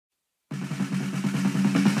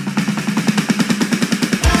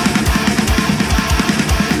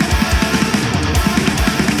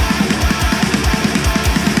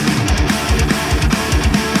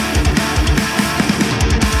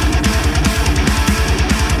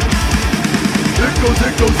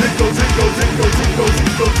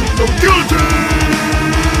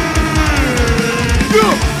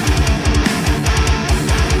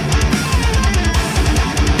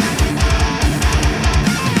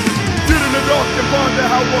And ponder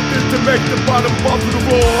how one is to make the bottom fall to the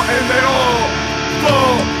floor, and they all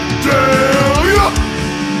fall down. Yeah.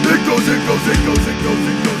 It goes, it goes, it goes, it goes,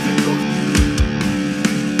 it goes, it goes.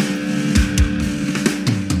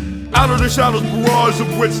 Out of the shadows, barrage of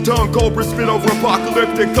witch tongue, cobra spit over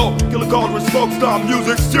apocalyptic cult, killer called with smoke, stop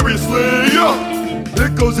music seriously. Yeah.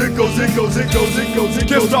 It goes, it goes, it goes, it goes, it goes, it goes.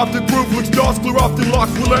 Can't stop the groove, looks jaws, clear off the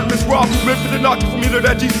locks, relentless rock, movement and knock from me to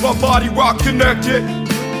that deep my body rock connected.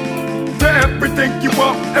 To everything you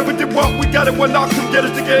want, everything what we got it, one knock to get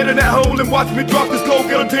it together in that hole and watch me drop this cold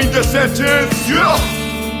guillotine just sentence, yeah!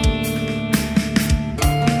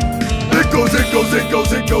 It goes, it goes, it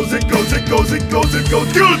goes, it goes, it goes, it goes, it goes, it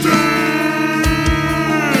goes, guillotine!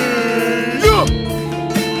 Yeah!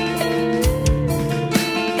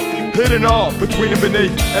 Hidden all between and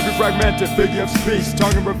beneath every fragmented figure of speech,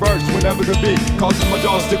 tongue in reverse whenever the beat causes my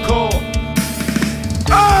jaws to call.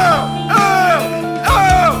 Oh! Oh!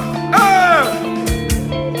 Oh!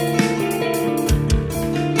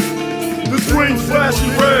 The screen's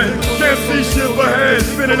flashing red, can't see shit ahead.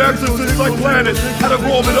 Spinning exorcists like planets, had to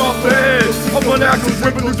roll it off the edge. On one axis,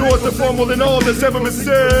 ripping the doors to fumble and all that's ever been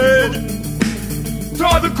said.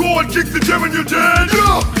 Tie the cord, kick the gem and you're dead.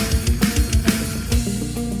 Yeah!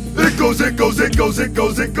 It goes, it goes, it goes, it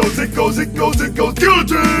goes, it goes, it goes, it goes, it goes,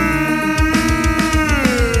 guillotine!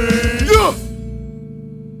 Yeah!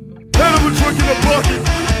 Head of a trick in a bucket,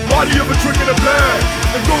 body of a trick in a bag,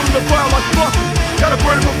 and go in the fire like fuck it. Gotta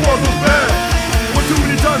burn it before it goes bad. One too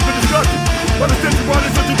many times been discussed, but the stench around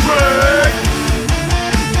is such a drag.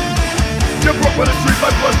 Get broke by the street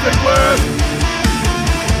like bloodstained glass.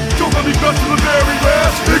 Don't let me cut to the very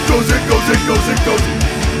last. It goes, it goes, it goes, it goes.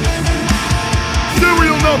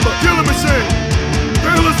 Serial number, killing machine.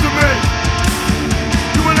 Fearless to me.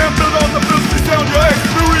 You and them build on the filthy sound you're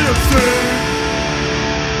experiencing.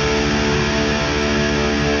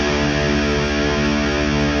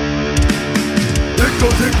 It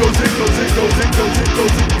goes, it goes, it goes, it goes, it goes, it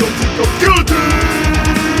goes, it goes, it goes, guillotine!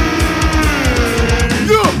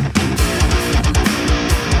 Yeah!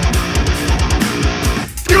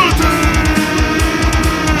 Guillotine!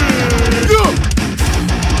 Yeah!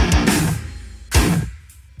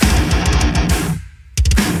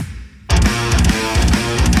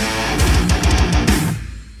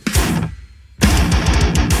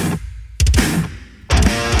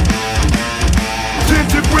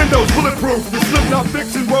 Tinted windows, bulletproof. Not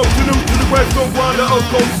fixing roads to new to the west, don't run the old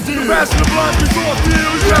cold steel. The passion of blind resort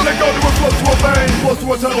fields, yeah, they go to a close to a vein, close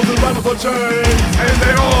to a tunnel, the rivals on chains, and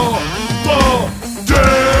they all fall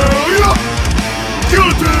down. Yeah!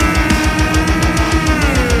 Guillotine!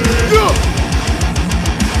 Yeah!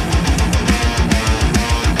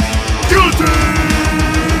 Guillotine!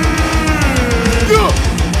 Yeah!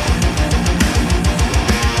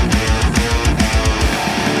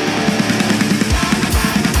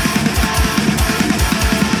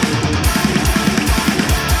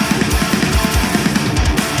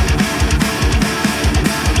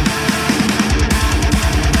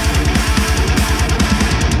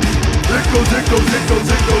 It goes, it goes, it goes,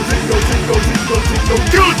 it goes, it goes, it goes, it goes, it goes,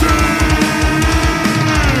 guillotine!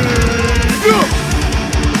 Yeah!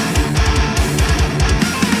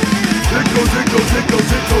 It goes, it goes, it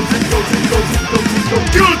goes, it goes, it goes, it goes, it goes, it goes,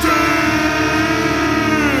 guillotine!